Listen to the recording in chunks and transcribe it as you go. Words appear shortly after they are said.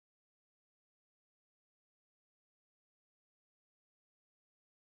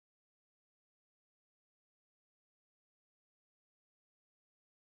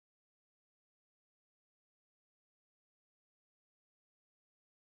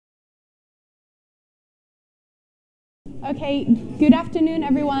Okay, good afternoon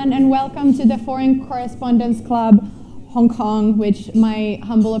everyone and welcome to the Foreign Correspondents Club Hong Kong, which my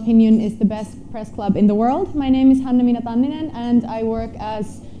humble opinion is the best press club in the world. My name is Hannamiina Tanninen and I work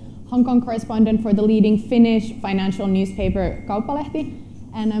as Hong Kong correspondent for the leading Finnish financial newspaper Kauppalehti,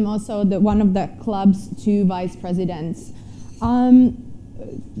 and I'm also one of the club's two vice presidents. The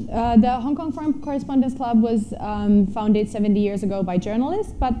Hong Kong Foreign Correspondents Club was founded 70 years ago by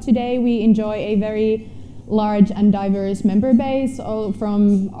journalists, but today we enjoy a very large and diverse member base, all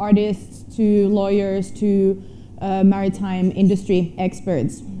from artists to lawyers to maritime industry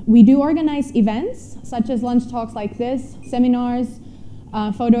experts. We do organize events such as lunch talks like this, seminars,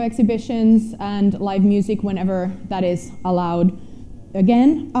 photo exhibitions, and live music whenever that is allowed.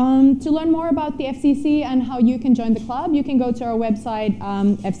 Again, to learn more about the FCC and how you can join the club, you can go to our website,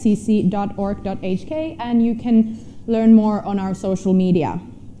 fcc.org.hk, and you can learn more on our social media.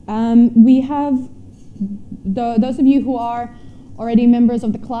 We have those of you who are already members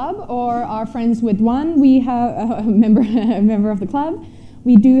of the club or are friends with one, we have a member of the club.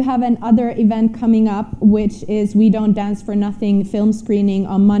 We do have another event coming up, which is We Don't Dance for Nothing film screening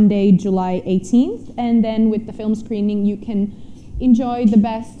on Monday, July 18th. And then with the film screening, you can enjoy the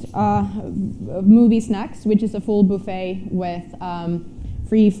best movie snacks, which is a full buffet with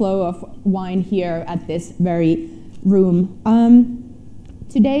free flow of wine here at this very room.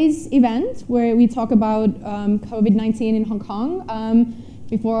 Today's event, where we talk about COVID-19 in Hong Kong,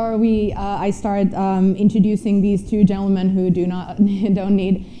 before I start introducing these two gentlemen who don't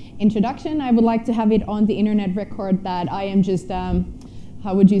need introduction, I would like to have it on the internet record that I am just, how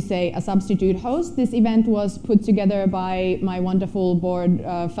would you say, a substitute host. This event was put together by my wonderful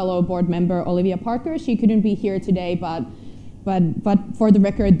fellow board member, Olivia Parker. She couldn't be here today, but for the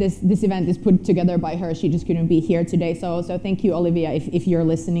record, this event is put together by her. She just couldn't be here today. So thank you, Olivia, if you're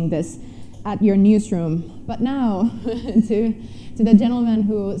listening this at your newsroom. But now to the gentlemen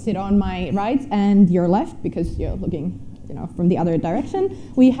who sit on my right and your left, because you're looking from the other direction.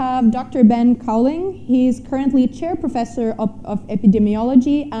 We have Dr. Ben Cowling. He's currently chair professor of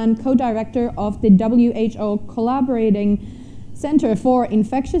epidemiology and co-director of the WHO collaborating Center for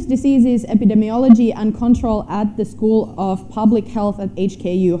Infectious Diseases Epidemiology and Control at the School of Public Health at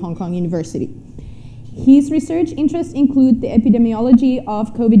HKU, Hong Kong University. His research interests include the epidemiology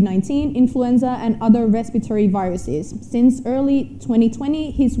of COVID-19, influenza, and other respiratory viruses. Since early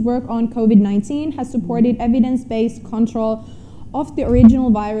 2020, his work on COVID-19 has supported evidence-based control of the original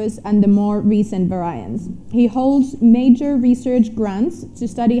virus and the more recent variants. He holds major research grants to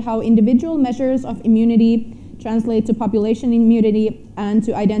study how individual measures of immunity translate to population immunity and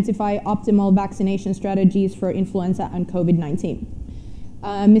to identify optimal vaccination strategies for influenza and COVID-19.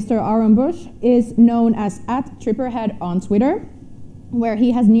 Mr. Aaron Busch is known as @Tripperhead on Twitter, where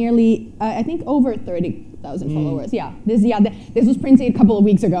he has nearly, I think, over 30,000 followers. Yeah, this was printed a couple of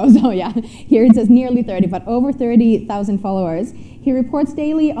weeks ago, so yeah, here it says nearly 30, but over 30,000 followers. He reports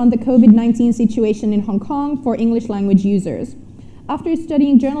daily on the COVID-19 situation in Hong Kong for English language users. After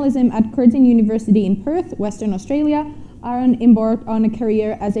studying journalism at Curtin University in Perth, Western Australia, Aaron embarked on a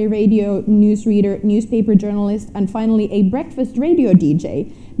career as a radio newsreader, newspaper journalist, and finally a breakfast radio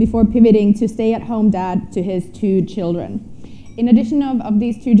DJ before pivoting to stay-at-home dad to his two children. In addition of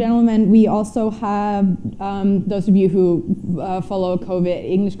these two gentlemen, we also have those of you who follow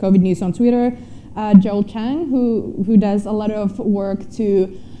English COVID news on Twitter, Joel Chang, who does a lot of work to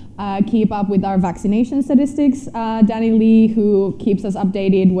keep up with our vaccination statistics, Danny Lee, who keeps us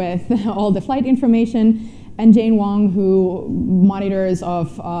updated with all the flight information, and Jane Wong, who monitors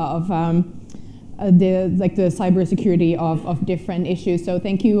the cybersecurity of different issues. So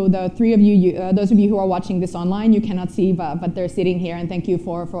thank you, the three of you, those of you who are watching this online, you cannot see, but they're sitting here, and thank you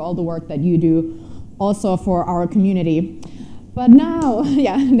for all the work that you do also for our community. But now,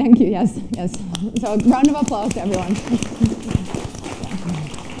 yeah, thank you, yes. So round of applause to everyone.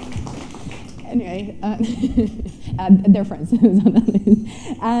 Anyway, they're friends.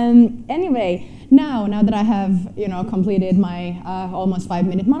 Anyway, now that I have completed my almost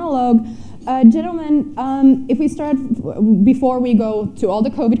 5-minute monologue, gentlemen, if we start before we go to all the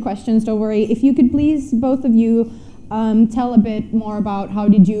COVID questions, don't worry. If you could please, both of you, tell a bit more about how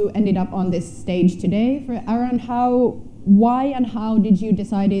did you ended up on this stage today? For Aaron, why and how did you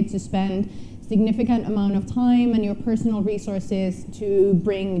decide to spend significant amount of time and your personal resources to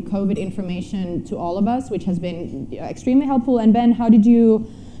bring COVID information to all of us, which has been extremely helpful? And Ben, how did you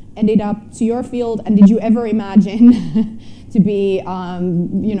ended up to your field, and did you ever imagine to be,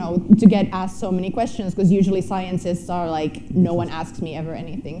 to get asked so many questions? Because usually scientists are like, no one asks me ever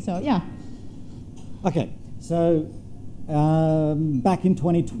anything. So yeah. Okay, so back in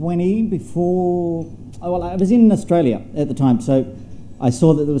 2020, before well, I was in Australia at the time, so I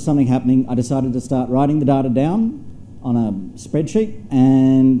saw that there was something happening. I decided to start writing the data down on a spreadsheet,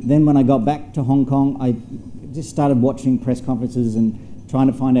 and then when I got back to Hong Kong, I just started watching press conferences and trying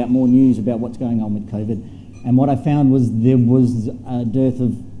to find out more news about what's going on with COVID. And what I found was there was a dearth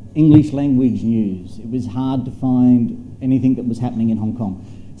of English language news. It was hard to find anything that was happening in Hong Kong.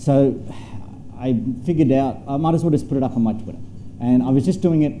 So I figured out I might as well just put it up on my Twitter. And I was just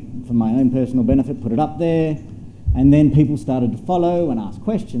doing it for my own personal benefit, put it up there, and then people started to follow and ask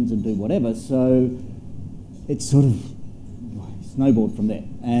questions and do whatever. So it sort of snowballed from there.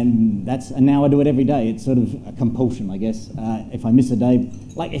 And now I do it every day. It's sort of a compulsion, I guess. If I miss a day,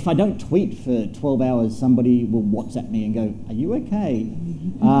 like if I don't tweet for 12 hours, somebody will WhatsApp me and go, "Are you okay?"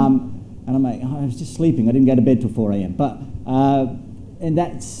 And I'm like, "Oh, I was just sleeping. I didn't go to bed till 4 a.m. But and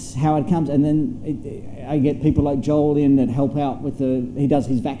that's how it comes. And then I get people like Joel in that help out with he does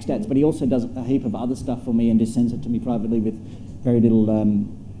his vac stats, but he also does a heap of other stuff for me and just sends it to me privately with very little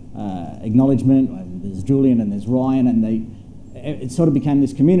acknowledgement. There's Julian and there's Ryan, and it sort of became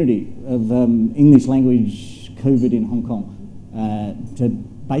this community of English language COVID in Hong Kong to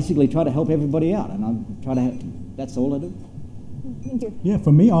basically try to help everybody out, and that's all I do. Thank you. Yeah,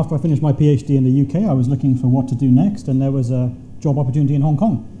 for me, after I finished my PhD in the UK, I was looking for what to do next, and there was a job opportunity in Hong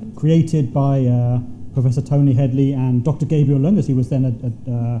Kong created by Professor Tony Headley and Dr. Gabriel Leung, as he was then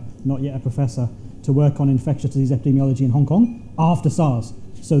not yet a professor, to work on infectious disease epidemiology in Hong Kong after SARS.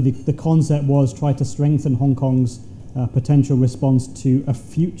 So the concept was try to strengthen Hong Kong's potential response to a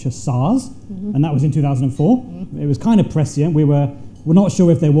future SARS, and that was in 2004. It was kind of prescient. We're not sure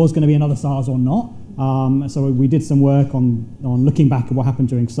if there was going to be another SARS or not. So we did some work on looking back at what happened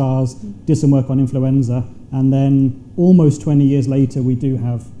during SARS, did some work on influenza, and then almost 20 years later we do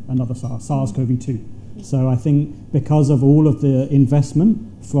have another SARS, SARS-CoV-2. So I think because of all of the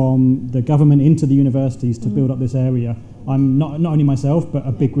investment from the government into the universities to build up this area, I'm not only myself, but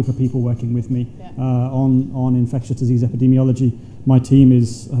a big group of people working with me on infectious disease epidemiology. My team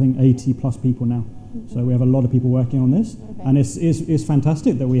is, I think, 80 plus people now. So we have a lot of people working on this. And it's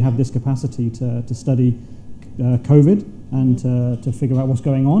fantastic that we have this capacity to study COVID and to figure out what's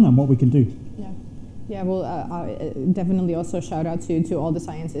going on and what we can do. Yeah, well, definitely also shout out to all the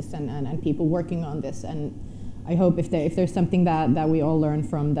scientists and people working on this. And I hope if there's something that we all learn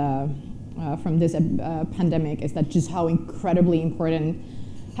from this pandemic, is that just how incredibly important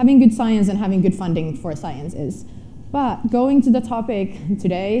having good science and having good funding for science is. But going to the topic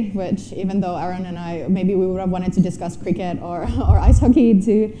today, which even though Aaron and I, maybe we would have wanted to discuss cricket or ice hockey,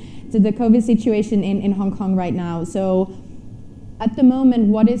 to the COVID situation in Hong Kong right now. So at the moment,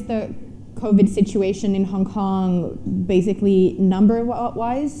 what is the COVID situation in Hong Kong, basically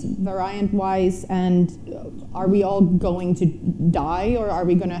number-wise, variant-wise, and are we all going to die, or are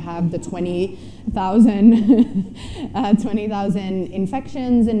we going to have the 20,000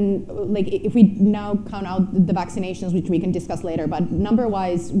 infections? And like, if we now count out the vaccinations, which we can discuss later, but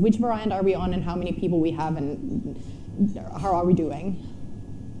number-wise, which variant are we on, and how many people we have, and how are we doing?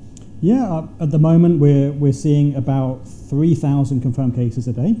 Yeah, at the moment we're seeing about 3,000 confirmed cases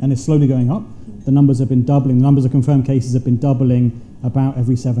a day, and it's slowly going up. The numbers have been doubling. The numbers of confirmed cases have been doubling about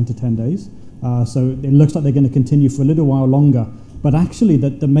every 7 to 10 days. So it looks like they're going to continue for a little while longer. But actually,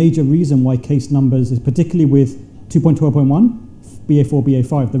 the major reason why case numbers, is particularly with 2.12.1, BA4,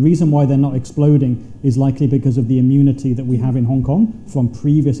 BA5, the reason why they're not exploding is likely because of the immunity that we have in Hong Kong from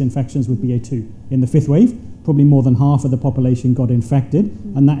previous infections with BA2. In the fifth wave, probably more than half of the population got infected,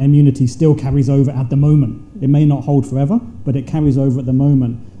 and that immunity still carries over at the moment. It may not hold forever, but it carries over at the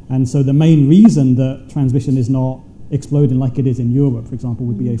moment. And so the main reason that transmission is not exploding like it is in Europe, for example,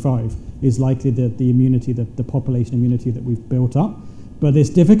 with BA5, is likely the immunity, the population immunity that we've built up. But it's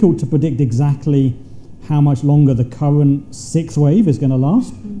difficult to predict exactly how much longer the current sixth wave is going to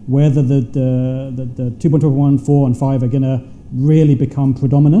last, whether the 2.1, 4, and 5 are going to really become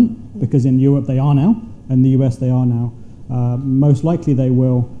predominant, because in Europe they are now, and the US they are now. Most likely they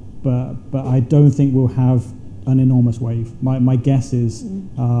will, but I don't think we'll have an enormous wave. My guess is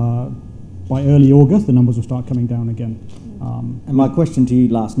by early August the numbers will start coming down again. And my question to you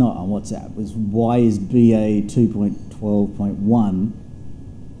last night on WhatsApp was, why is BA 2.12.1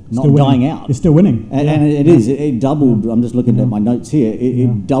 not dying out? It's still winning. And it is. It doubled. I'm just looking at my notes here.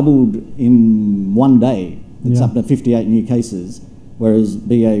 It doubled in one day. It's up to 58 new cases, whereas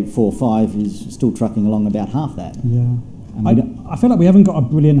BA 4-5 is still trucking along about half that. Yeah. I feel like we haven't got a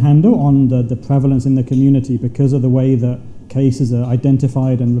brilliant handle on the prevalence in the community because of the way that cases are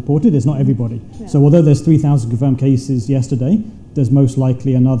identified and reported. It's not everybody. Yeah. So although there's 3,000 confirmed cases yesterday, there's most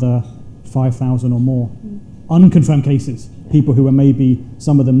likely another 5,000 or more unconfirmed cases. People who were maybe,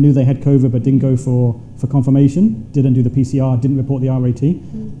 some of them knew they had COVID but didn't go for confirmation, didn't do the PCR, didn't report the RAT,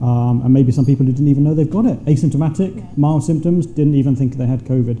 and maybe some people who didn't even know they've got it. Asymptomatic, mild symptoms, didn't even think they had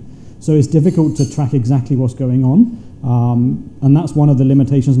COVID. So it's difficult to track exactly what's going on, and that's one of the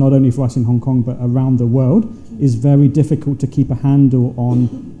limitations, not only for us in Hong Kong but around the world. Is very difficult to keep a handle on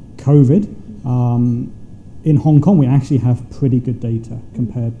COVID. In Hong Kong, we actually have pretty good data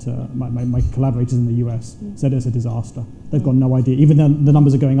compared to my collaborators in the US. Said it's a disaster. They've got no idea. Even though the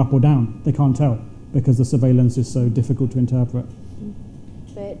numbers are going up or down, they can't tell because the surveillance is so difficult to interpret.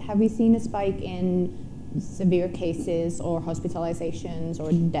 But have we seen a spike in severe cases or hospitalizations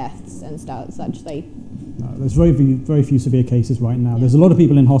or deaths and such? Like, no, there's very few severe cases right now. There's a lot of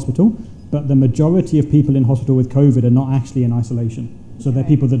people in hospital, but the majority of people in hospital with COVID are not actually in isolation. So they're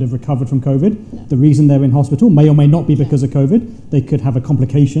people that have recovered from COVID. The reason they're in hospital may or may not be because of COVID. They could have a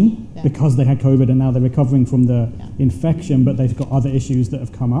complication because they had COVID and now they're recovering from the infection, but they've got other issues that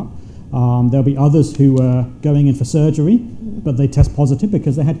have come up. There'll be others who are going in for surgery, but they test positive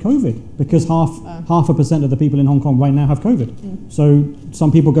because they had COVID, because half a percent of the people in Hong Kong right now have COVID. So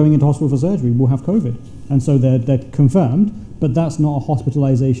some people going into hospital for surgery will have COVID. And so they're confirmed, but that's not a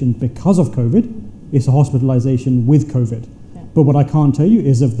hospitalization because of COVID. It's a hospitalization with COVID. But what I can't tell you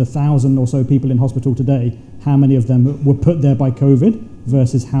is of the 1,000 or so people in hospital today, how many of them were put there by COVID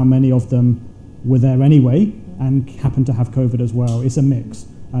versus how many of them were there anyway and happened to have COVID as well. It's a mix.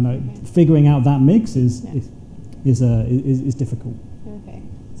 And figuring out that mix is difficult. Okay.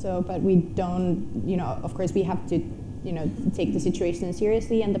 So, but we don't, of course we have to, take the situation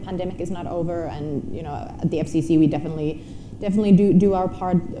seriously, and the pandemic is not over, and, at the FCC we definitely do our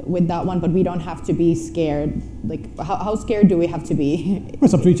part with that one, but we don't have to be scared. Like, how scared do we have to be? Well,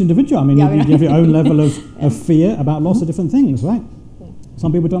 it's up to each individual. I mean, you have your own level of fear about lots of different things, right? Yeah.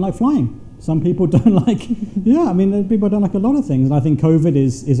 Some people don't like flying. Some people don't like, people don't like a lot of things. And I think COVID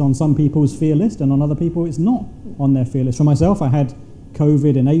is on some people's fear list, and on other people it's not on their fear list. For myself, I had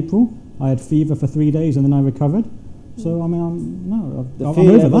COVID in April. I had fever for 3 days and then I recovered. So, I mean, I'm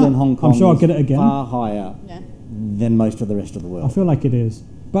over that. In Hong Kong, I'm sure I'll get it again. Far higher than most of the rest of the world. I feel like it is.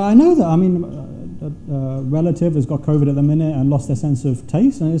 But I know that, a relative has got COVID at the minute and lost their sense of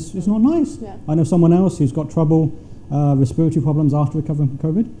taste, and it's not nice. Yeah. I know someone else who's got trouble, respiratory problems after recovering from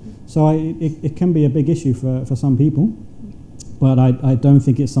COVID. So it can be a big issue for some people. But I don't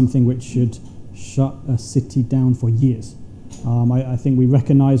think it's something which should shut a city down for years. I think we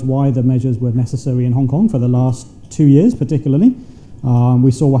recognise why the measures were necessary in Hong Kong for the last 2 years particularly.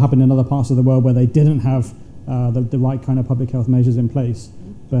 We saw what happened in other parts of the world where they didn't have the right kind of public health measures in place.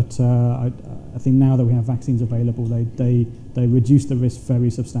 But I think now that we have vaccines available, they reduce the risk very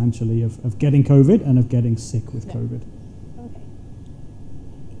substantially of getting COVID and of getting sick with COVID.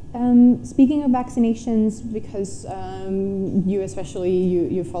 Okay. Speaking of vaccinations, because you especially,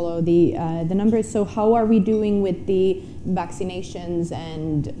 you follow the numbers, so how are we doing with the vaccinations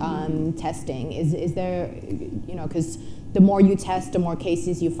and testing? Is there, because the more you test, the more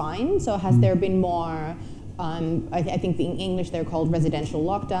cases you find, so has there been more... I think in English they're called residential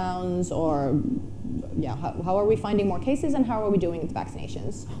lockdowns, or how are we finding more cases, and how are we doing with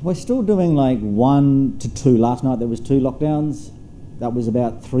vaccinations? We're still doing like 1 to 2. Last night there was 2 lockdowns. That was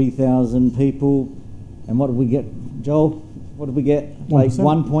about 3,000 people. And what did we get, Joel? What did we get? 1%. Like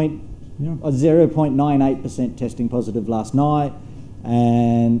 0.98% testing positive last night.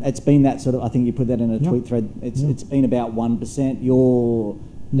 And it's been that sort of, I think you put that in a tweet thread, it's been about 1%. Your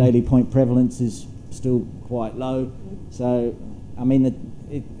daily point prevalence is still quite low. So, I mean,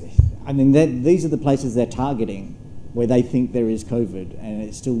 these are the places they're targeting where they think there is COVID, and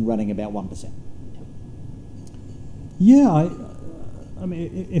it's still running about 1%. Yeah, I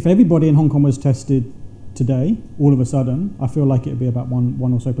mean, if everybody in Hong Kong was tested today, all of a sudden, I feel like it would be about 1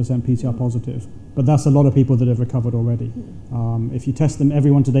 or so % PCR positive. But that's a lot of people that have recovered already. If you test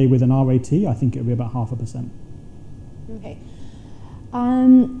everyone today with an RAT, I think it would be about 0.5%. Okay.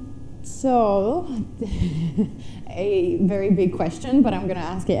 So, a very big question, but I'm going to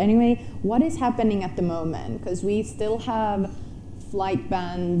ask it anyway. What is happening at the moment? Because we still have flight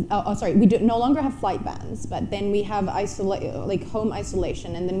bans. We no longer have flight bans, but then we have home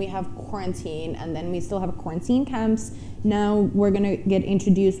isolation, and then we have quarantine, and then we still have quarantine camps. Now we're going to get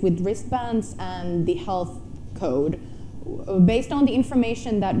introduced with wristbands and the health code. Based on the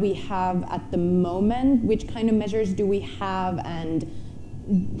information that we have at the moment, which kind of measures do we have, and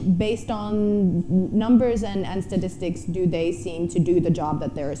based on numbers and statistics, do they seem to do the job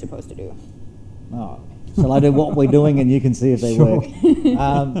that they're supposed to do? Oh, shall I do what we're doing and you can see if they work?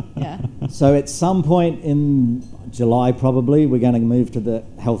 So at some point in July probably, we're going to move to the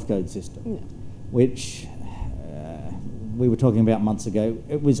health code system, which we were talking about months ago,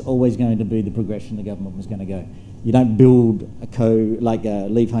 it was always going to be the progression the government was going to go. You don't build a code like a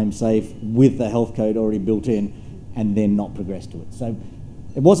Leave Home Safe with the health code already built in and then not progress to it. So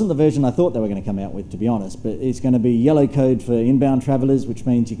it wasn't the version I thought they were going to come out with, to be honest, but it's going to be yellow code for inbound travellers, which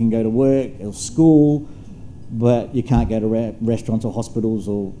means you can go to work or school, but you can't go to restaurants or hospitals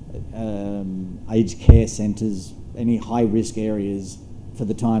or aged care centres, any high-risk areas for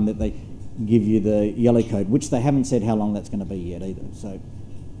the time that they give you the yellow code, which they haven't said how long that's going to be yet either. So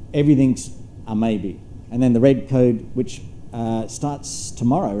everything's a maybe. And then the red code, which starts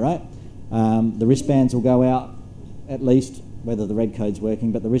tomorrow, right? The wristbands will go out at least, whether the red code's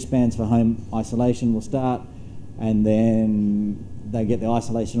working, but the wristbands for home isolation will start, and then they get the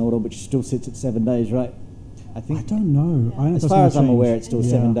isolation order, which still sits at 7 days, right? I think. I don't know. Yeah. As far as I'm aware, it's still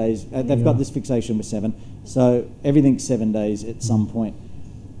 7 days. They've got this fixation with 7, so everything's 7 days at some point.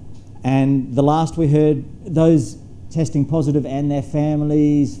 And the last we heard, those testing positive and their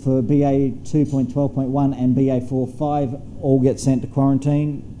families for BA 2.12.1 and BA 4.5 all get sent to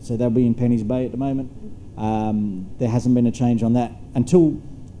quarantine, so they'll be in Penny's Bay at the moment. There hasn't been a change on that until,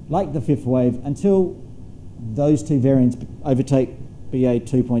 like the 5th wave, until those two variants overtake BA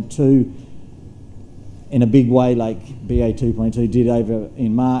 2.2 in a big way, like BA 2.2 did over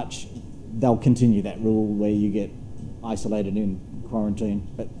in March. They'll continue that rule where you get isolated in quarantine.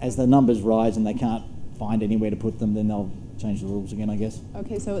 But as the numbers rise and they can't find anywhere to put them, then they'll change the rules again, I guess.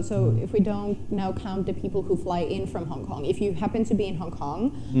 Okay, so if we don't now count the people who fly in from Hong Kong, if you happen to be in Hong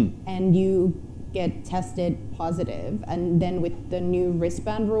Kong and you get tested positive, and then with the new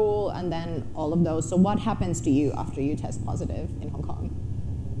wristband rule and then all of those, so what happens to you after you test positive in Hong Kong?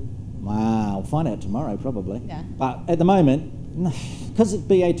 Wow, I'll find out tomorrow probably. Yeah. But at the moment, because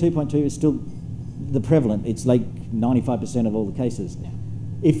BA 2.2 is still the prevalent, it's like 95% of all the cases. Yeah.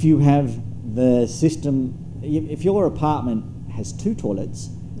 If you have the system, if your apartment has 2 toilets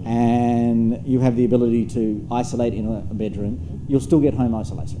and you have the ability to isolate in a bedroom, you'll still get home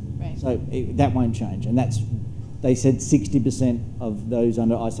isolation. Right. So that won't change. And that's, they said 60% of those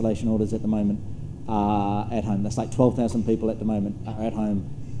under isolation orders at the moment are at home. That's like 12,000 people at the moment are at home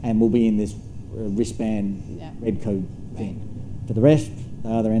and will be in this wristband red code thing. Right. For the rest, they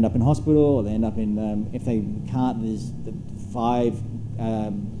either end up in hospital or they end up in, if they can't, there's the 5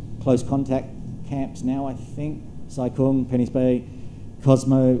 close contact camps now, I think. Sai Kung, Penny's Bay,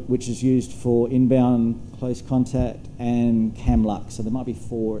 Cosmo, which is used for inbound close contact, and Cam Luck. So there might be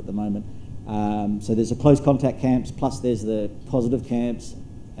 4 at the moment. So there's a close contact camps, plus there's the positive camps,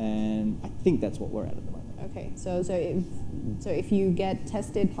 and I think that's what we're at the moment. Okay, so if you get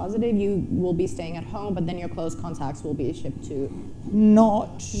tested positive, you will be staying at home, but then your close contacts will be shipped to...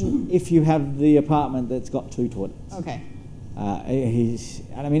 Not if you have the apartment that's got 2 toilets. Okay.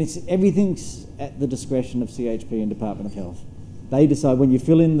 I mean, everything's at the discretion of CHP and Department of Health. They decide when you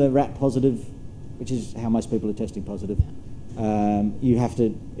fill in the RAT positive, which is how most people are testing positive, you have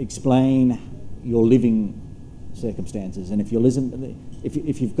to explain your living circumstances, and if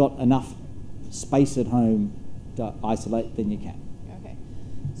you've got enough space at home to isolate, then you can. Okay.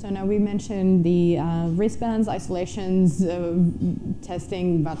 So now we mentioned the wristbands, isolations,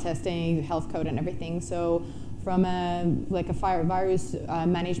 testing, health code, and everything. So from a virus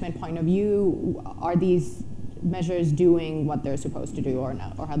management point of view, are these measures doing what they're supposed to do, or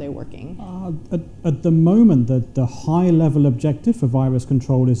not, or how they're working? At the moment, the high-level objective for virus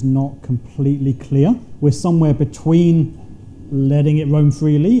control is not completely clear. We're somewhere between letting it roam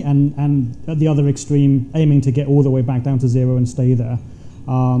freely and at the other extreme, aiming to get all the way back down to 0 and stay there.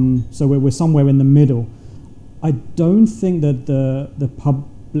 So we're somewhere in the middle. I don't think that the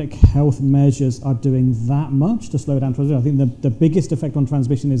public health measures are doing that much to slow down transmission. I think the biggest effect on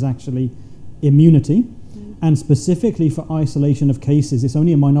transmission is actually immunity. And specifically for isolation of cases, it's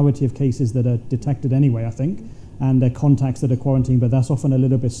only a minority of cases that are detected anyway, I think, and they're contacts that are quarantined, but that's often a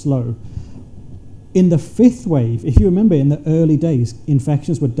little bit slow. In the 5th wave, if you remember, in the early days,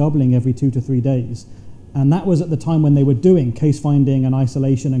 infections were doubling every 2 to 3 days. And that was at the time when they were doing case finding and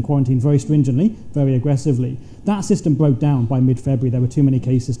isolation and quarantine very stringently, very aggressively. That system broke down by mid-February. There were too many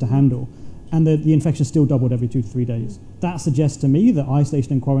cases to handle. And the infection still doubled every 2 to 3 days. That suggests to me that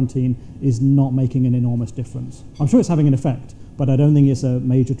isolation and quarantine is not making an enormous difference. I'm sure it's having an effect, but I don't think it's a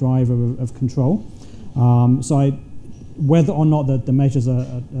major driver of control. Whether or not the measures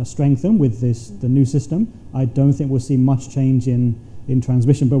are strengthened with the new system, I don't think we'll see much change in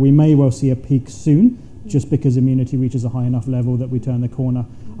transmission, but we may well see a peak soon, just because immunity reaches a high enough level that we turn the corner.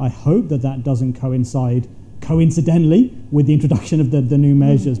 I hope that doesn't coincide coincidentally with the introduction of the new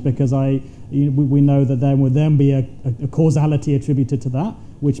measures, because we know that there will then be a causality attributed to that,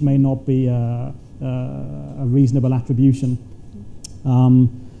 which may not be a reasonable attribution.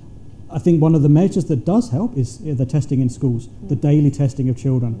 I think one of the measures that does help is the testing in schools, the daily testing of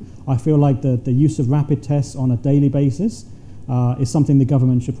children. I feel like the use of rapid tests on a daily basis is something the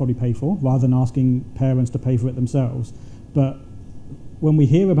government should probably pay for, rather than asking parents to pay for it themselves. But when we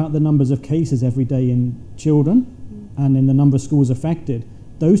hear about the numbers of cases every day in children and in the number of schools affected,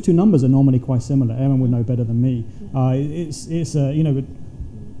 those two numbers are normally quite similar. Aaron would know better than me. It's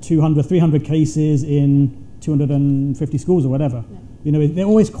 200, 300 cases in 250 schools or whatever. Yeah. You know, they're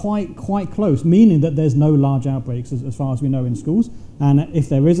always quite close, meaning that there's no large outbreaks as far as we know in schools. And if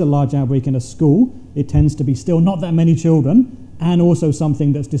there is a large outbreak in a school, it tends to be still not that many children, and also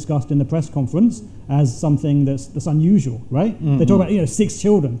something that's discussed in the press conference as something that's unusual, right? Mm-hmm. They talk about 6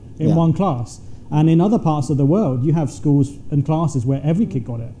 children in one class. And in other parts of the world, you have schools and classes where every kid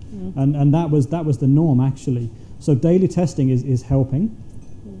got it. And that was the norm, actually. So daily testing is helping,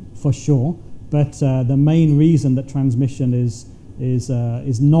 for sure. But the main reason that transmission is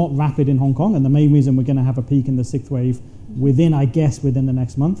not rapid in Hong Kong, and the main reason we're going to have a peak in the 6th wave within the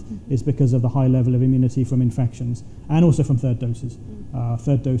next month, is because of the high level of immunity from infections and also from third doses.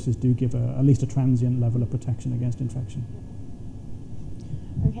 Third doses do give at least a transient level of protection against infection.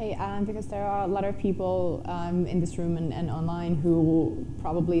 Okay, because there are a lot of people in this room and online who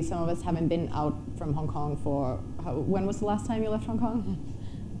probably, some of us haven't been out from Hong Kong for, when was the last time you left Hong Kong?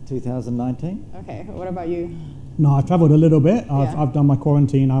 2019. Okay, what about you? No, I've travelled a little bit. I've done my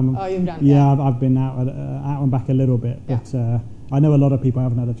quarantine. You've done? Yeah, I've been out and back a little bit, but I know a lot of people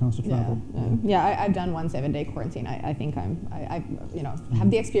haven't had a chance to travel. I've done one 7-day quarantine. I think I have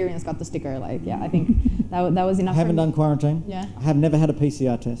the experience, got the sticker. I think that was enough. I haven't done quarantine. Yeah. I have never had a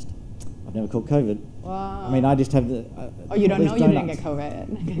PCR test. I've never caught COVID. Wow. I mean, I just have the. You don't know you didn't get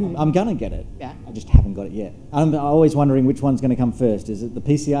COVID. I'm gonna get it. Yeah. I just haven't got it yet. I'm always wondering which one's going to come first. Is it the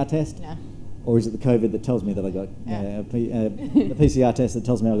PCR test? Yeah. Or is it the COVID that tells me that I got the PCR test that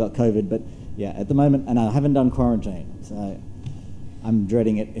tells me I got COVID? But yeah, at the moment, and I haven't done quarantine, so I'm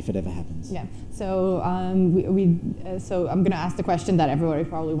dreading it if it ever happens. Yeah. So so I'm going to ask the question that everybody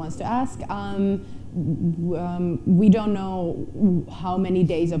probably wants to ask. We don't know how many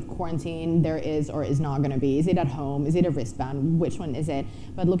days of quarantine there is or is not going to be. Is it at home? Is it a wristband? Which one is it?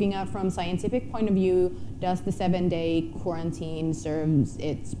 But looking at from scientific point of view, does the 7-day quarantine serves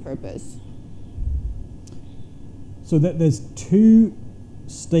its purpose? So there's 2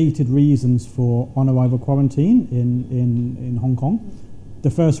 stated reasons for on-arrival quarantine in Hong Kong. The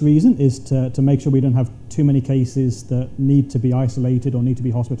first reason is to make sure we don't have too many cases that need to be isolated or need to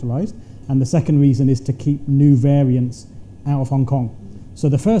be hospitalized. And the second reason is to keep new variants out of Hong Kong. So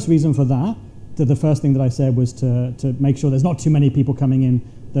the first reason for that, the first thing that I said was to make sure there's not too many people coming in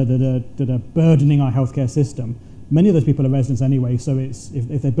that are burdening our healthcare system. Many of those people are residents anyway, so it's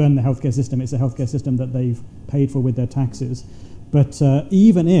if they burn the healthcare system, it's a healthcare system that they've paid for with their taxes. But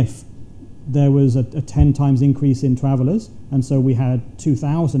even if there was a 10 times increase in travellers, and so we had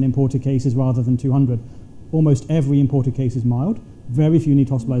 2,000 imported cases rather than 200, almost every imported case is mild. Very few need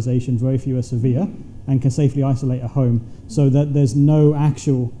hospitalisation, very few are severe, and can safely isolate at home. So that there's no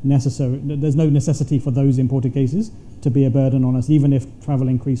necessity for those imported cases to be a burden on us, even if travel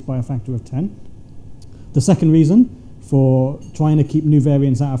increased by a factor of 10. The second reason for trying to keep new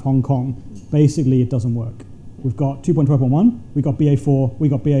variants out of Hong Kong, basically it doesn't work. We've got 2.12.1, we've got BA4,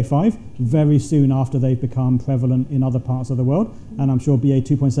 we've got BA5, very soon after they've become prevalent in other parts of the world, and I'm sure BA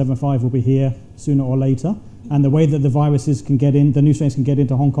 2.75 will be here sooner or later. And the way that the viruses can get in, the new strains can get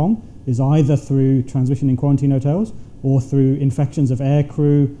into Hong Kong, is either through transmission in quarantine hotels or through infections of air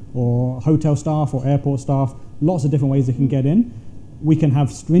crew or hotel staff or airport staff. Lots of different ways they can get in. We can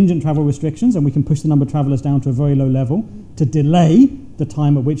have stringent travel restrictions, and we can push the number of travellers down to a very low level to delay the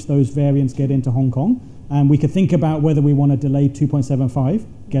time at which those variants get into Hong Kong. And we could think about whether we want to delay 2.75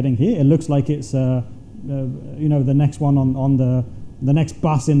 getting here. It looks like it's the next one on the next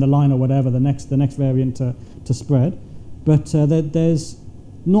bus in the line or whatever, the next variant to spread. But there's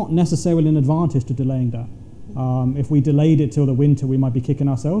not necessarily an advantage to delaying that. If we delayed it till the winter, we might be kicking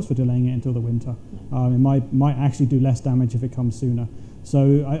ourselves for delaying it until the winter. It might actually do less damage if it comes sooner.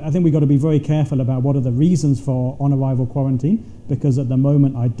 So I think we've got to be very careful about what are the reasons for on-arrival quarantine, because at the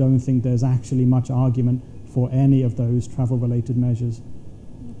moment I don't think there's actually much argument for any of those travel-related measures.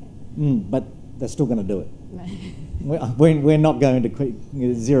 But they're still going to do it. We're not going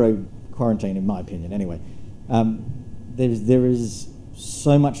to zero quarantine, in my opinion, anyway. There is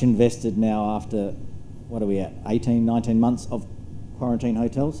so much invested now after, what are we at, 18, 19 months of quarantine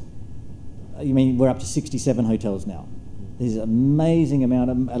hotels? You mean we're up to 67 hotels now. There's an amazing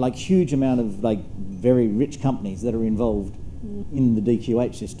amount of, huge amount of, very rich companies that are involved in the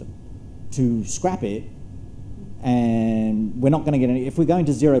DQH system. to scrap it, and we're not going to get any. If we're going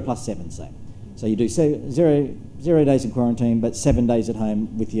to 0 plus 7, say, so you do 0 days in quarantine, but 7 days at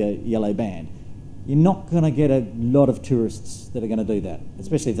home with your yellow band, you're not going to get a lot of tourists that are going to do that,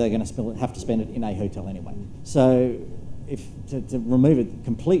 especially if they're going to have to spend it in a hotel anyway. So if to remove it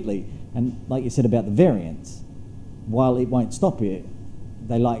completely, and like you said about the variants, while it won't stop it,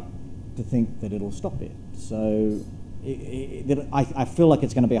 they like to think that it'll stop it. So I feel like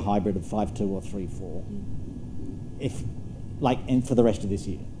it's going to be a hybrid of 5.2 or 3.4. And for the rest of this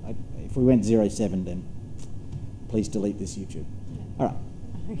year. If we went 0.7, then please delete this YouTube. All right.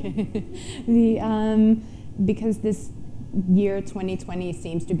 Okay. Because this year 2020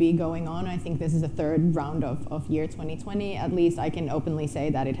 seems to be going on, I think this is the third round of year 2020. At least I can openly say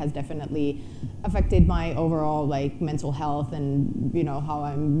that it has definitely affected my overall mental health, and how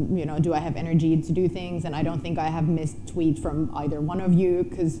I'm, do I have energy to do things? And I don't think I have missed tweets from either one of you,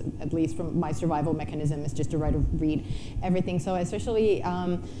 because at least from my survival mechanism is just to read everything. So especially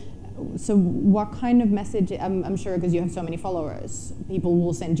so what kind of message, I'm sure because you have so many followers, people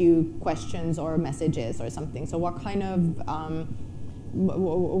will send you questions or messages or something. So what kind of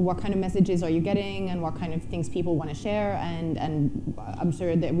messages are you getting, and what kind of things people want to share? And I'm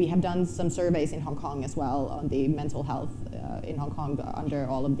sure that we have done some surveys in Hong Kong as well on the mental health in Hong Kong under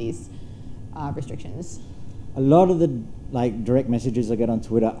all of these restrictions. A lot of the direct messages I get on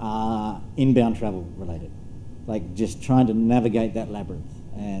Twitter are inbound travel related, just trying to navigate that labyrinth.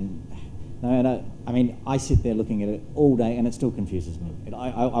 And I mean, I sit there looking at it all day, and it still confuses me.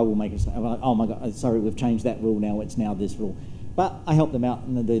 I will make it. I'm like, oh my God, sorry, we've changed that rule now. It's now this rule. But I help them out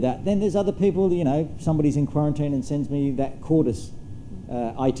and they do that. Then there's other people. Somebody's in quarantine and sends me that Cordis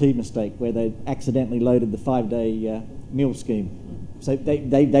IT mistake where they accidentally loaded the 5-day meal scheme. So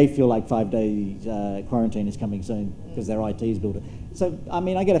they feel like 5 days quarantine is coming soon because their IT's built it. So I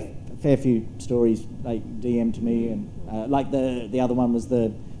mean, I get a fair few stories DM to me, and the other one was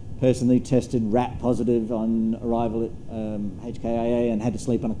the person who tested rat positive on arrival at HKIA and had to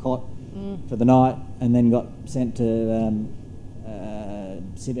sleep on a cot for the night, and then got sent to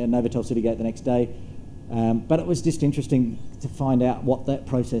Novotel Citygate the next day. But it was just interesting to find out what that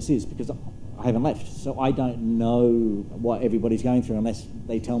process is, because I haven't left, so I don't know what everybody's going through unless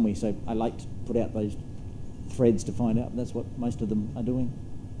they tell me. So I like to put out those threads to find out. And that's what most of them are doing.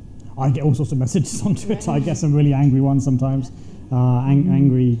 I get all sorts of messages on Twitter. I get some really angry ones sometimes,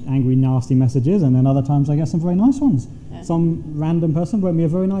 angry, nasty messages, and then other times I get some very nice ones. Yeah. Some random person wrote me a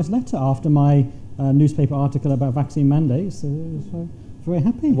very nice letter after my newspaper article about vaccine mandates. So very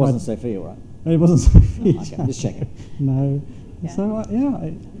happy. It wasn't Sophia, right? It wasn't Sophia. Oh, okay, just checking. No. Yeah. So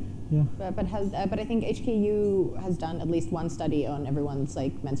yeah. But I think HKU has done at least one study on everyone's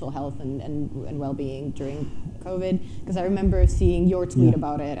mental health and well-being during COVID, because I remember seeing your tweet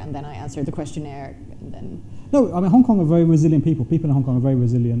about it, and then I answered the questionnaire, and then. No, I mean, Hong Kong are very resilient people. People in Hong Kong are very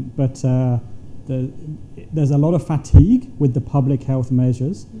resilient, but there's a lot of fatigue with the public health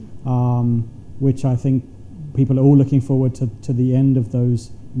measures, which I think people are all looking forward to the end of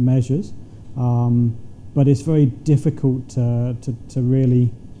those measures. But it's very difficult to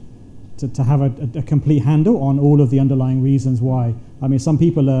really to have a complete handle on all of the underlying reasons why. I mean, some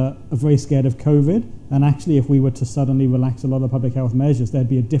people are very scared of COVID, and actually if we were to suddenly relax a lot of public health measures, there'd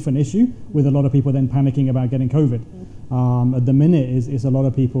be a different issue with a lot of people then panicking about getting COVID. At the minute is a lot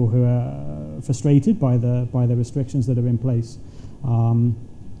of people who are frustrated by the restrictions that are in place.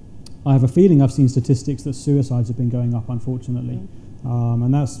 I have a feeling I've seen statistics that suicides have been going up, unfortunately,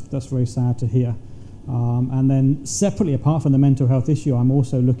 and that's very sad to hear. And then separately, apart from the mental health issue, I'm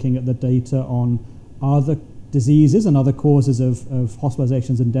also looking at the data on other diseases and other causes of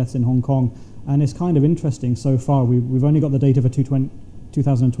hospitalizations and deaths in Hong Kong. And it's kind of interesting so far. We've only got the data for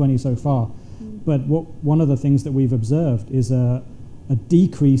 2020 so far. But one of the things that we've observed is a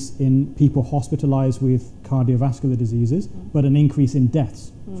decrease in people hospitalized with cardiovascular diseases, but an increase in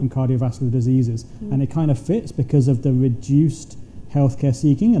deaths from cardiovascular diseases. And it kind of fits because of the reduced healthcare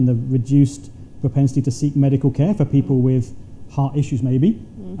seeking and the reduced propensity to seek medical care for people with heart issues maybe,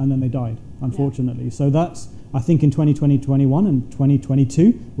 and then they died, unfortunately. So that's, I think in 2020, 2021 and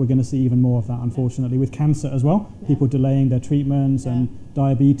 2022, we're going to see even more of that, unfortunately, with cancer as well, people delaying their treatments and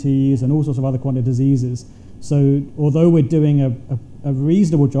diabetes and all sorts of other chronic diseases. So although we're doing a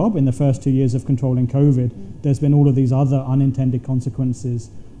reasonable job in the first 2 years of controlling COVID, there's been all of these other unintended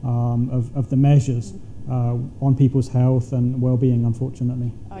consequences of the measures on people's health and well-being,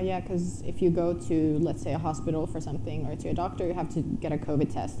 unfortunately. Yeah, because if you go to, let's say, a hospital for something or to a doctor, you have to get a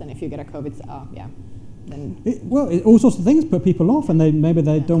COVID test, and if you get a COVID, All sorts of things put people off, and maybe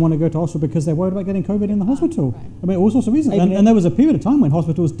they don't want to go to hospital because they're worried about getting COVID in the hospital. Right. I mean, all sorts of reasons. And there was a period of time when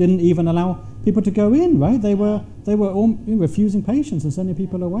hospitals didn't even allow people to go in, right? They were all refusing patients and sending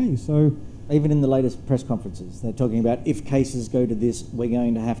people away. So even in the latest press conferences, they're talking about if cases go to this, we're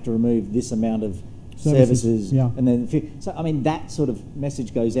going to have to remove this amount of services. Yeah. And then, so I mean, that sort of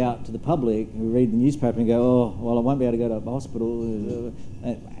message goes out to the public who read the newspaper and go, oh, well, I won't be able to go to the hospital,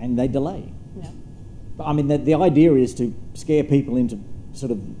 and they delay. Yeah. But I mean, the idea is to scare people into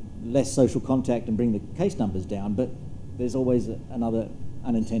sort of less social contact and bring the case numbers down, but there's always another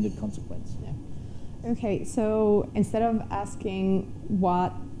unintended consequence. Yeah. Okay, so instead of asking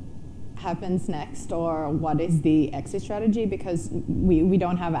what happens next or what is the exit strategy, because we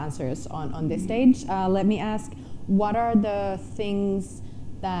don't have answers on this stage, let me ask, what are the things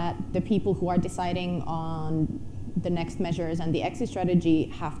that the people who are deciding on the next measures and the exit strategy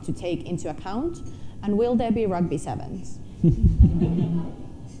have to take into account, and will there be rugby sevens?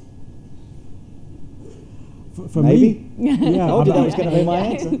 For Maybe. Me, yeah, I told you that was going to be my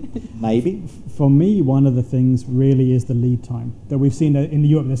answer. Maybe. For me, one of the things really is the lead time that we've seen in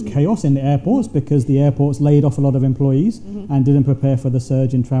Europe. There's chaos in the airports because the airports laid off a lot of employees and didn't prepare for the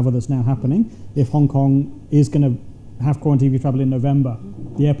surge in travel that's now happening. If Hong Kong is going to have quarantine-free travel in November,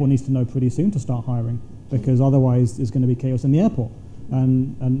 the airport needs to know pretty soon to start hiring, because otherwise there's going to be chaos in the airport.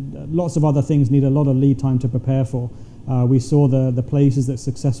 And lots of other things need a lot of lead time to prepare for. We saw the places that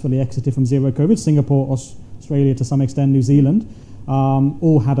successfully exited from zero COVID, Singapore, Australia, to some extent New Zealand,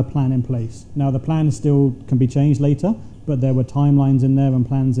 all had a plan in place. Now the plan still can be changed later, but there were timelines in there and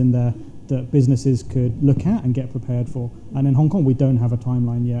plans in there that businesses could look at and get prepared for. And in Hong Kong, we don't have a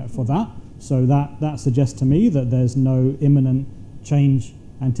timeline yet for that. So that suggests to me that there's no imminent change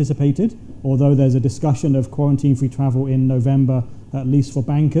anticipated, although there's a discussion of quarantine-free travel in November, at least for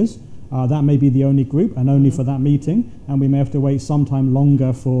bankers. That may be the only group and only for that meeting, and we may have to wait some time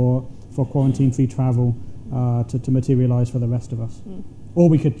longer for quarantine-free travel to materialise for the rest of us. Or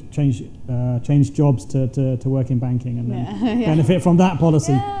we could change jobs to work in banking and then benefit from that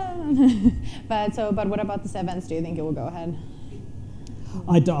policy. Yeah. But what about the sevens? Do you think it will go ahead?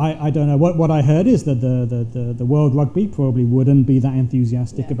 I don't know. What I heard is that the World Rugby probably wouldn't be that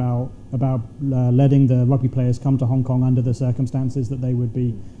enthusiastic about letting the rugby players come to Hong Kong under the circumstances that they would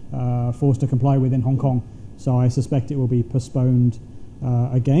be forced to comply with in Hong Kong. So I suspect it will be postponed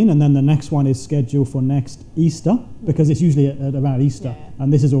again. And then the next one is scheduled for next Easter, because it's usually at about Easter. Yeah.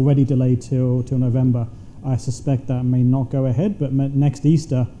 And this is already delayed till November. I suspect that may not go ahead, but next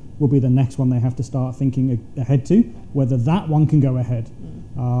Easter will be the next one they have to start thinking ahead to, whether that one can go ahead,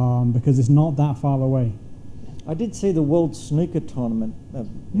 because it's not that far away. I did see the World Snooker Tournament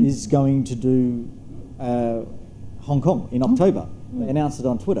is going to do Hong Kong in October. They announced it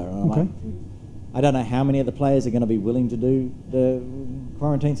on Twitter. And I'm like, I don't know how many of the players are going to be willing to do the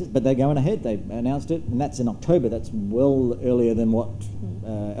quarantine, but they're going ahead. They've announced it, and that's in October. That's well earlier than what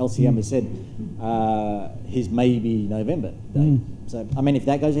LCM has said. His maybe November date. So, I mean, if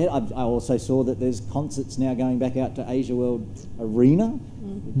that goes ahead, I also saw that there's concerts now going back out to Asia World Arena,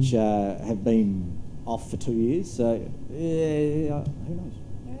 which have been off for 2 years. So, who knows?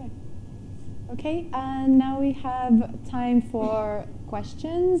 Okay, and now we have time for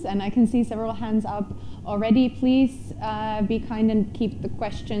questions, and I can see several hands up already. Please be kind and keep the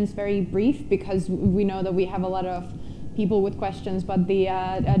questions very brief, because we know that we have a lot of people with questions, but the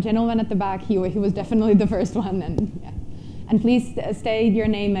gentleman at the back, he was definitely the first one. And please state your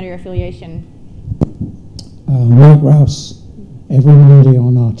name and your affiliation. Mark Rouse, every Monday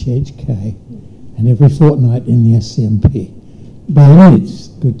on RTHK and every fortnight in the SCMP. Ben, it's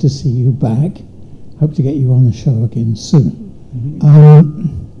good to see you back. Hope to get you on the show again soon.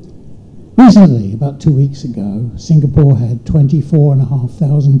 Recently, about 2 weeks ago, Singapore had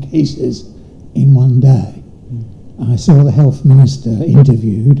 24,500 cases in one day. I saw the health minister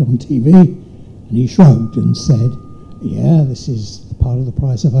interviewed on TV, and he shrugged and said, yeah, this is part of the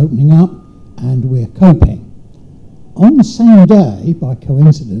price of opening up, and we're coping. On the same day, by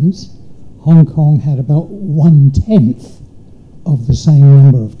coincidence, Hong Kong had about 1/10 of the same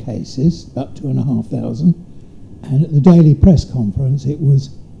number of cases, about 2,500, and at the daily press conference it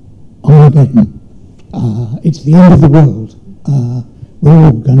was Armageddon. It's the end of the world. We're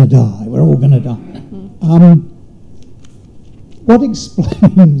all going to die. We're all going to die. What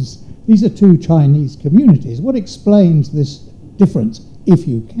explains, these are two Chinese communities, what explains this difference, if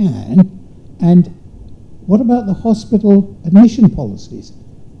you can, and what about the hospital admission policies?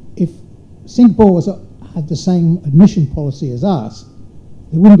 If Singapore had the same admission policy as us,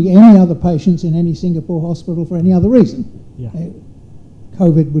 there wouldn't be any other patients in any Singapore hospital for any other reason. Yeah.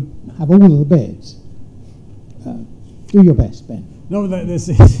 COVID would have all of the beds. Do your best, Ben. No,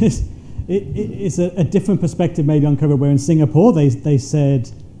 it's a different perspective maybe on COVID, where in Singapore they said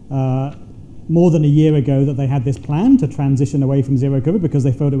more than a year ago that they had this plan to transition away from zero COVID because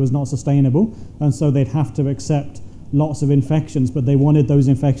they felt it was not sustainable, and so they'd have to accept lots of infections, but they wanted those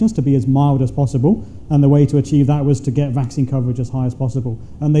infections to be as mild as possible, and the way to achieve that was to get vaccine coverage as high as possible.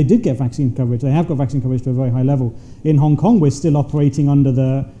 And they did get vaccine coverage. They have got vaccine coverage to a very high level. In Hong Kong, we're still operating under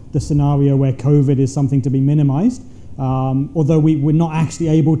the scenario where COVID is something to be minimized, although we're not actually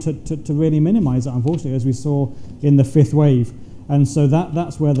able to really minimize it, unfortunately, as we saw in the fifth wave. And so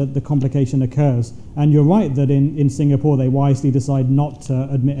that's where the complication occurs. And you're right that in Singapore, they wisely decide not to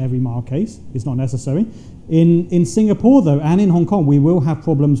admit every mild case. It's not necessary. In Singapore, though, and in Hong Kong, we will have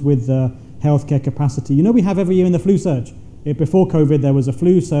problems with healthcare capacity. You know, we have every year in the flu surge. Before COVID, there was a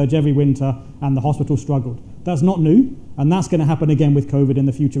flu surge every winter, and the hospital struggled. That's not new, and that's going to happen again with COVID in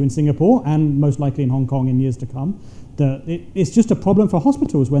the future in Singapore, and most likely in Hong Kong in years to come. It's just a problem for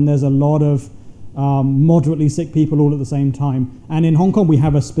hospitals when there's a lot of moderately sick people all at the same time. And in Hong Kong, we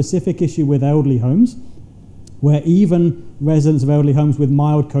have a specific issue with elderly homes, where even residents of elderly homes with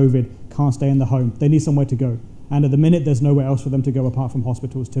mild COVID can't stay in the home. They need somewhere to go. And at the minute, there's nowhere else for them to go apart from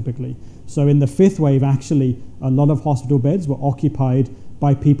hospitals, typically. So in the fifth wave, actually, a lot of hospital beds were occupied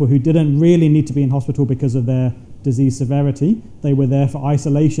by people who didn't really need to be in hospital because of their disease severity. They were there for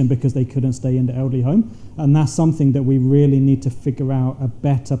isolation because they couldn't stay in the elderly home. And that's something that we really need to figure out a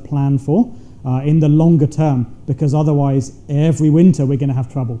better plan for in the longer term, because otherwise, every winter, we're going to have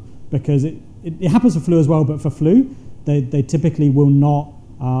trouble. Because it happens for flu as well, but for flu, they typically will not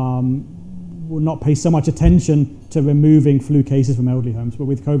pay so much attention to removing flu cases from elderly homes, but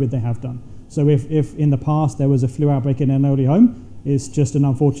with COVID they have done. So if in the past there was a flu outbreak in an elderly home, it's just an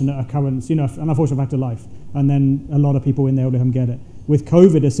unfortunate occurrence, an unfortunate fact of life, and then a lot of people in the elderly home get it. With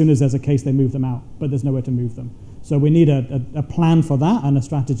COVID, as soon as there's a case, they move them out, but there's nowhere to move them. So we need a plan for that and a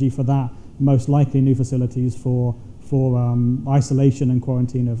strategy for that, most likely new facilities for isolation and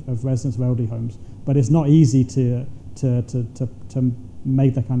quarantine of residents of elderly homes. But it's not easy to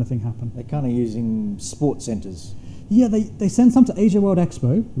make that kind of thing happen. They're kind of using sports centres. Yeah, they sent some to Asia World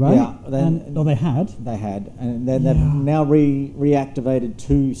Expo, right? Yeah. They had. They had. And they've now reactivated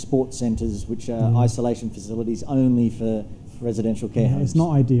 2 sports centres, which are isolation facilities only for residential care homes. It's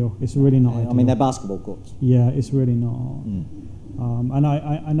not ideal. It's really not ideal. I mean, they're basketball courts. Yeah, it's really not. And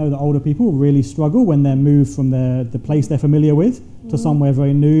I know that older people really struggle when they're moved from the place they're familiar with to somewhere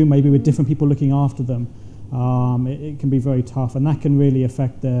very new, maybe with different people looking after them. It can be very tough, and that can really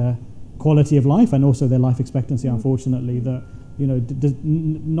affect their quality of life and also their life expectancy, unfortunately. That,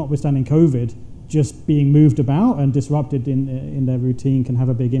 notwithstanding COVID, just being moved about and disrupted in their routine can have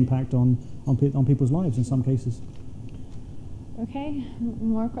a big impact on people's lives in some cases. Okay,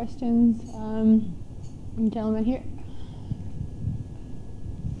 more questions? Gentleman here.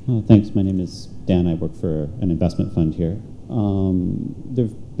 Thanks. My name is Dan. I work for an investment fund here. There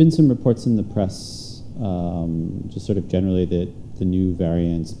have been some reports in the press, just sort of generally, that the new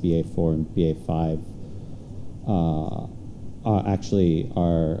variants, BA4 and BA5,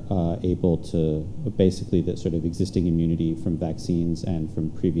 are able to, basically, that sort of existing immunity from vaccines and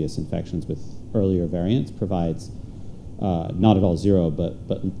from previous infections with earlier variants provides not at all zero, but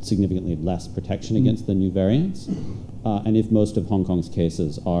significantly less protection against the new variants. And if most of Hong Kong's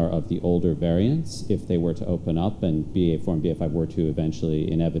cases are of the older variants, if they were to open up and BA4 and BA5 were to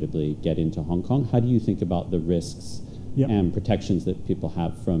eventually inevitably get into Hong Kong, how do you think about the risks and protections that people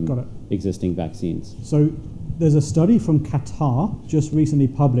have from existing vaccines? So there's a study from Qatar just recently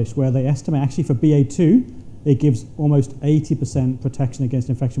published where they estimate actually for BA2, it gives almost 80% protection against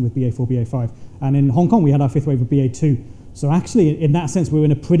infection with BA4, BA5. And in Hong Kong, we had our 5th wave of BA2. So actually, in that sense, we were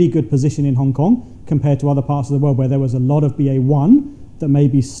in a pretty good position in Hong Kong compared to other parts of the world where there was a lot of BA1 that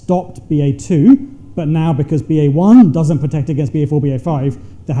maybe stopped BA2, but now because BA1 doesn't protect against BA4, BA5,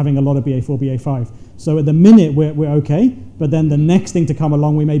 they're having a lot of BA4, BA5. So at the minute, we're okay, but then the next thing to come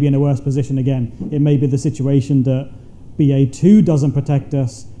along, we may be in a worse position again. It may be the situation that BA2 doesn't protect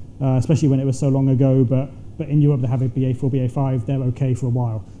us, especially when it was so long ago, but in Europe, they're having BA4, BA5, they're okay for a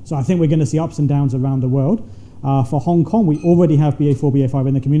while. So I think we're going to see ups and downs around the world. For Hong Kong, we already have BA4, BA5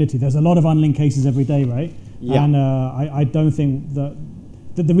 in the community. There's a lot of unlinked cases every day, right? Yeah. And I don't think that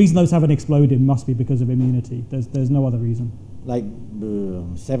the reason those haven't exploded must be because of immunity. There's no other reason. Like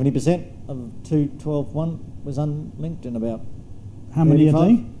 70% of 212.1 was unlinked, and about how many a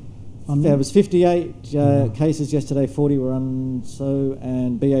day? There was 58 cases yesterday, 40 were and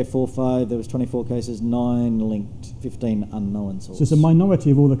BA45, there was 24 cases, 9 linked, 15 unknown source. So it's a minority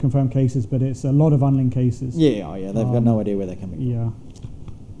of all the confirmed cases, but it's a lot of unlinked cases. Yeah, they've got no idea where they're coming from. Yeah.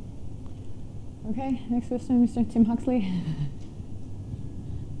 Okay, next question, Mr. Tim Huxley.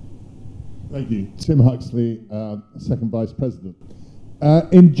 Thank you. Tim Huxley, second Vice President.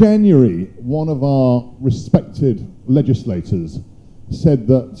 In January, one of our respected legislators said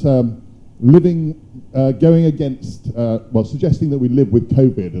that going against, suggesting that we live with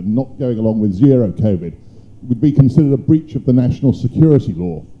COVID and not going along with zero COVID would be considered a breach of the national security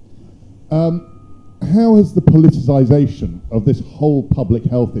law. How has the politicisation of this whole public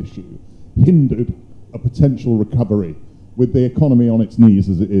health issue hindered a potential recovery with the economy on its knees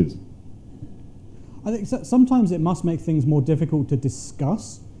as it is? I think sometimes it must make things more difficult to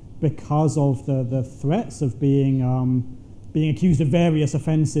discuss because of the threats of being accused of various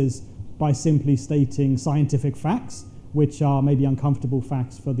offences by simply stating scientific facts, which are maybe uncomfortable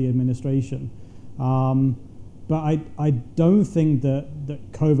facts for the administration. But I don't think that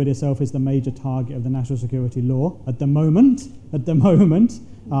COVID itself is the major target of the national security law at the moment.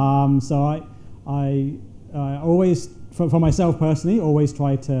 So I always, for myself personally, always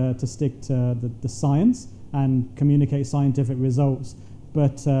try to stick to the science and communicate scientific results.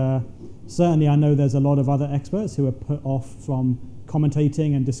 But certainly I know there's a lot of other experts who are put off from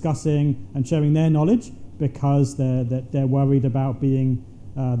commentating and discussing and sharing their knowledge because they're worried about being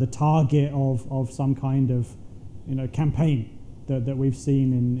the target of some kind of campaign that we've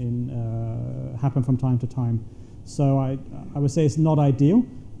seen in happen from time to time. So I would say it's not ideal,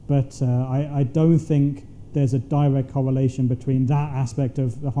 but I don't think there's a direct correlation between that aspect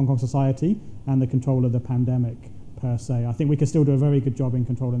of the Hong Kong society and the control of the pandemic per se. I think we can still do a very good job in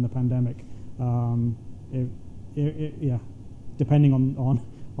controlling the pandemic, depending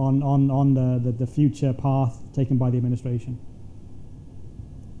on the future path taken by the administration.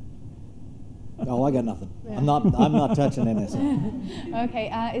 Oh, I got nothing. Yeah. I'm not touching anything.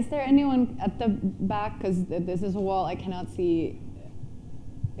 Okay, is there anyone at the back? Because this is a wall, I cannot see.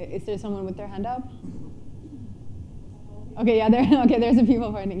 Is there someone with their hand up? Okay, yeah, there's a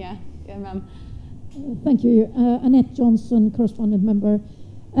people pointing, yeah, ma'am. Thank you. Annette Johnson, correspondent member.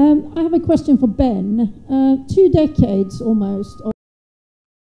 I have a question for Ben. 2 decades almost of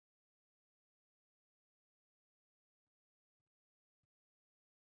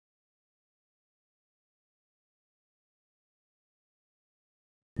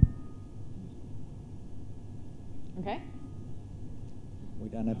Okay. We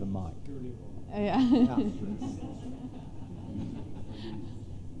don't have a mic. Yeah.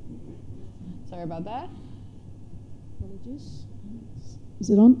 Sorry about that. Apologies. Is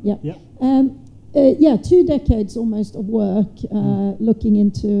it on? Yeah. Yep. 2 decades almost of work looking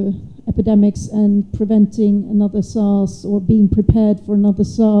into epidemics and preventing another SARS or being prepared for another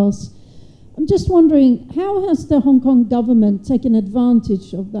SARS. I'm just wondering, how has the Hong Kong government taken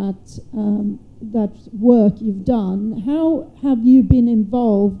advantage of that work you've done? How have you been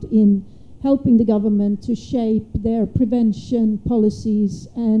involved in helping the government to shape their prevention policies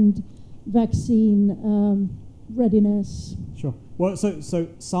and vaccine readiness? Sure. Well, so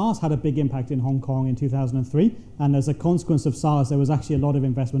SARS had a big impact in Hong Kong in 2003, and as a consequence of SARS, there was actually a lot of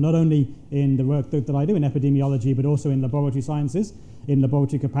investment, not only in the work that I do in epidemiology, but also in laboratory sciences, in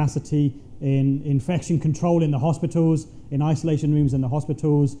laboratory capacity, in infection control in the hospitals, in isolation rooms in the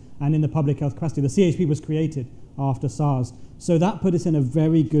hospitals, and in the public health capacity. The CHP was created after SARS. So that put us in a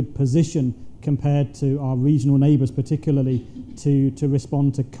very good position compared to our regional neighbours, particularly to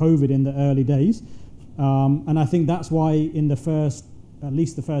respond to COVID in the early days. And I think that's why in the first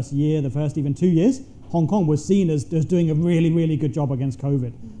year, the first even 2 years, Hong Kong was seen as doing a really, really good job against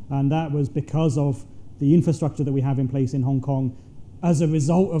COVID. And that was because of the infrastructure that we have in place in Hong Kong as a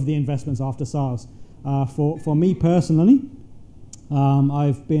result of the investments after SARS. For me personally,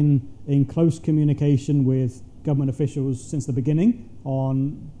 I've been in close communication with government officials since the beginning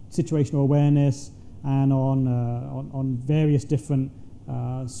on situational awareness and on various different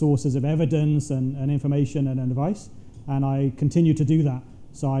sources of evidence and information and advice, and I continue to do that.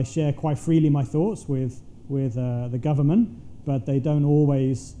 So I share quite freely my thoughts with the government, but they don't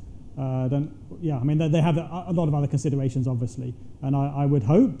always they have a lot of other considerations, obviously, and I would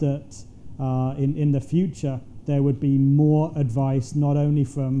hope that in the future there would be more advice, not only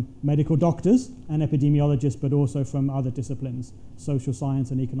from medical doctors and epidemiologists, but also from other disciplines, social science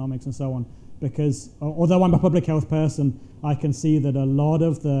and economics and so on. Because although I'm a public health person, I can see that a lot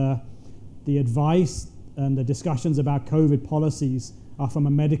of the advice and the discussions about COVID policies are from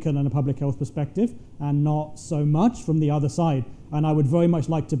a medical and a public health perspective, and not so much from the other side. And I would very much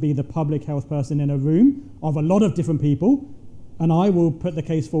like to be the public health person in a room of a lot of different people, and I will put the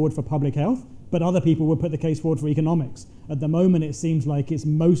case forward for public health, but other people will put the case forward for economics. At the moment, it seems like it's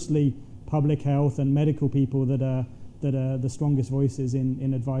mostly public health and medical people that are the strongest voices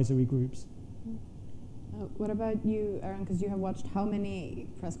in advisory groups. What about you, Aaron? Because you have watched how many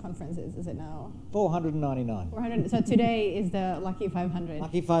press conferences is it now? 499. 400. So today is the lucky 500.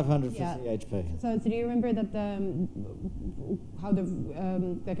 Lucky 500 for Yeah. CHP. So do you remember that how the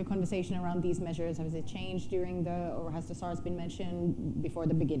like a conversation around these measures, has it changed during or has the SARS been mentioned before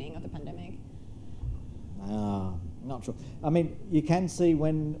the beginning of the pandemic? Not sure. I mean, you can see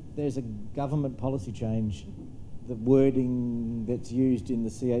when there's a government policy change, the wording that's used in the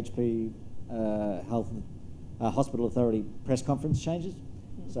CHP Hospital Authority press conference changes.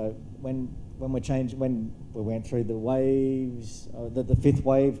 So when we went through the waves, the fifth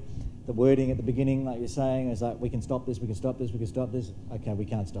wave, the wording at the beginning, like you're saying, is like, we can stop this, we can stop this, we can stop this. Okay, we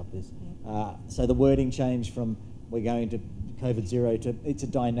can't stop this. So the wording changed from we're going to COVID zero to it's a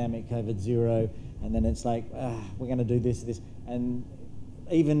dynamic COVID zero, and then it's like we're going to do this. And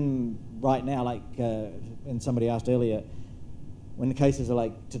even right now, like and somebody asked earlier, when the cases are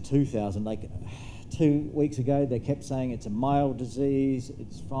like to 2,000, like 2 weeks ago, they kept saying it's a mild disease,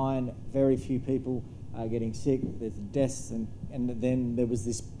 it's fine, very few people are getting sick, there's deaths, and then there was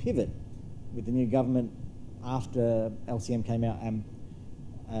this pivot with the new government after LCM came out, and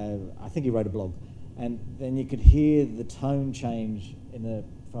I think he wrote a blog, and then you could hear the tone change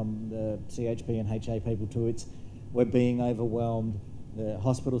from the CHP and HA people to we're being overwhelmed, the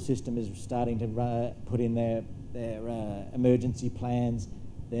hospital system is starting to put in their emergency plans.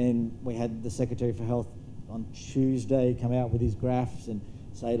 Then we had the Secretary for Health on Tuesday come out with his graphs and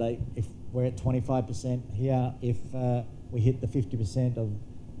say, like, if we're at 25% here, if we hit the 50% of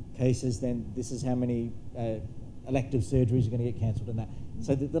cases, then this is how many elective surgeries are going to get cancelled and that.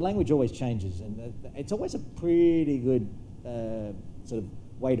 So the language always changes, and it's always a pretty good sort of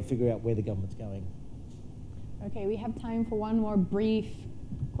way to figure out where the government's going. Okay, we have time for one more brief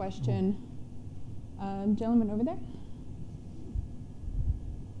question. Gentleman over there.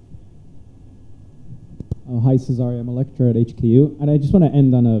 Hi, Cesare. I'm a lecturer at HKU, and I just want to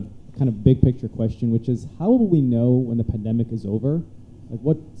end on a kind of big picture question, which is how will we know when the pandemic is over? Like,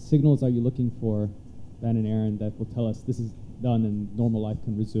 what signals are you looking for, Ben and Aaron, that will tell us this is done and normal life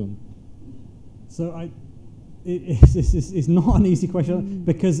can resume? So it's not an easy question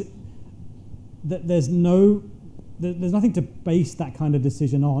because there's nothing to base that kind of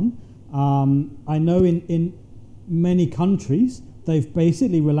decision on. I know in many countries, they've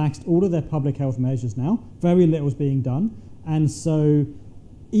basically relaxed all of their public health measures now. Very little is being done. And so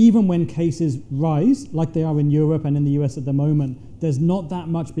even when cases rise, like they are in Europe and in the US at the moment, there's not that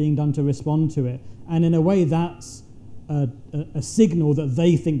much being done to respond to it. And in a way, that's a signal that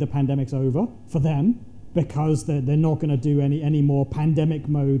they think the pandemic's over for them, because they're not going to do any more pandemic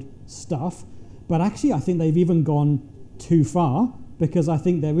mode stuff. But actually, I think they've even gone too far, because I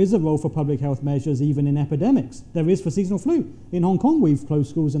think there is a role for public health measures even in epidemics. There is for seasonal flu. In Hong Kong, we've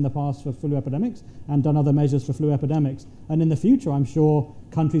closed schools in the past for flu epidemics and done other measures for flu epidemics. And in the future, I'm sure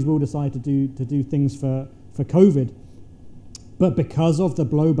countries will decide to do things for COVID. But because of the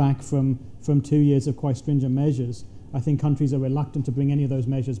blowback from 2 years of quite stringent measures, I think countries are reluctant to bring any of those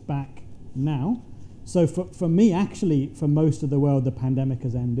measures back now. So for me, actually, for most of the world, the pandemic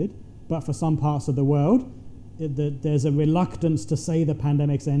has ended. But for some parts of the world, there's a reluctance to say the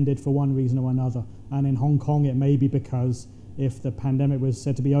pandemic's ended for one reason or another. And in Hong Kong, it may be because if the pandemic was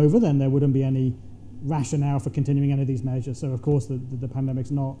said to be over, then there wouldn't be any rationale for continuing any of these measures. So, of course, the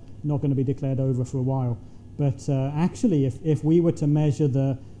pandemic's not going to be declared over for a while. But actually, if we were to measure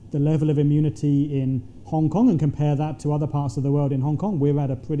the level of immunity in Hong Kong and compare that to other parts of the world in Hong Kong, we're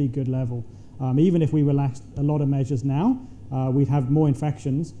at a pretty good level. Even if we relaxed a lot of measures now, we'd have more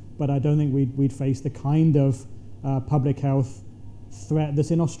infections, but I don't think we'd face the kind of public health threat that's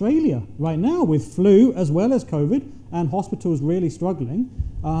in Australia right now with flu as well as COVID and hospitals really struggling.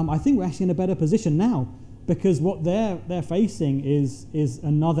 I think we're actually in a better position now, because what they're facing is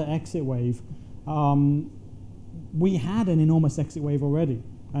another exit wave. We had an enormous exit wave already,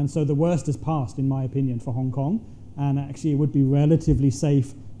 and so the worst has passed, in my opinion, for Hong Kong, and actually it would be relatively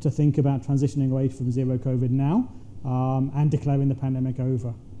safe to think about transitioning away from zero COVID now and declaring the pandemic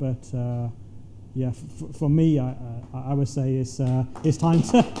over. But for me, I would say it's time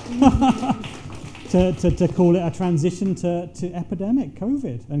to call it a transition to epidemic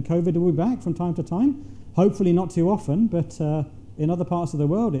COVID, and COVID will be back from time to time. Hopefully not too often, but in other parts of the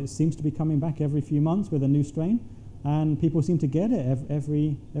world, it seems to be coming back every few months with a new strain, and people seem to get it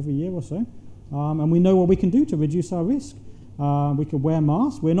every year or so. And we know what we can do to reduce our risk. We can wear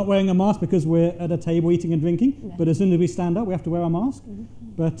masks. We're not wearing a mask because we're at a table eating and drinking, but as soon as we stand up, we have to wear a mask.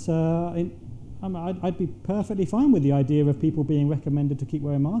 But I'd be perfectly fine with the idea of people being recommended to keep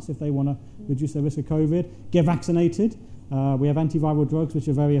wearing masks if they want to reduce their risk of COVID. Get vaccinated. We have antiviral drugs which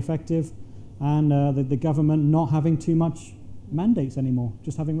are very effective. and the government not having too much mandates anymore,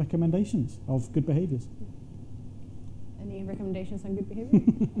 just having recommendations of good behaviours. Any recommendations on good behavior?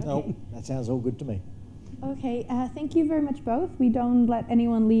 Okay. No, that sounds all good to me. Okay, thank you very much both. We don't let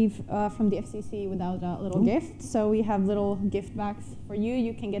anyone leave from the FCC without a little gift. So we have little gift bags for you.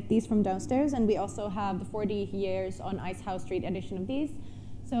 You can get these from downstairs. And we also have the 40 years on Icehouse Street edition of these.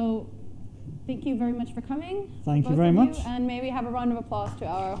 So thank you very much for coming. Thank you very much. And may we have a round of applause to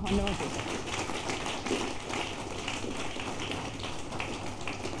our wonderful speakers.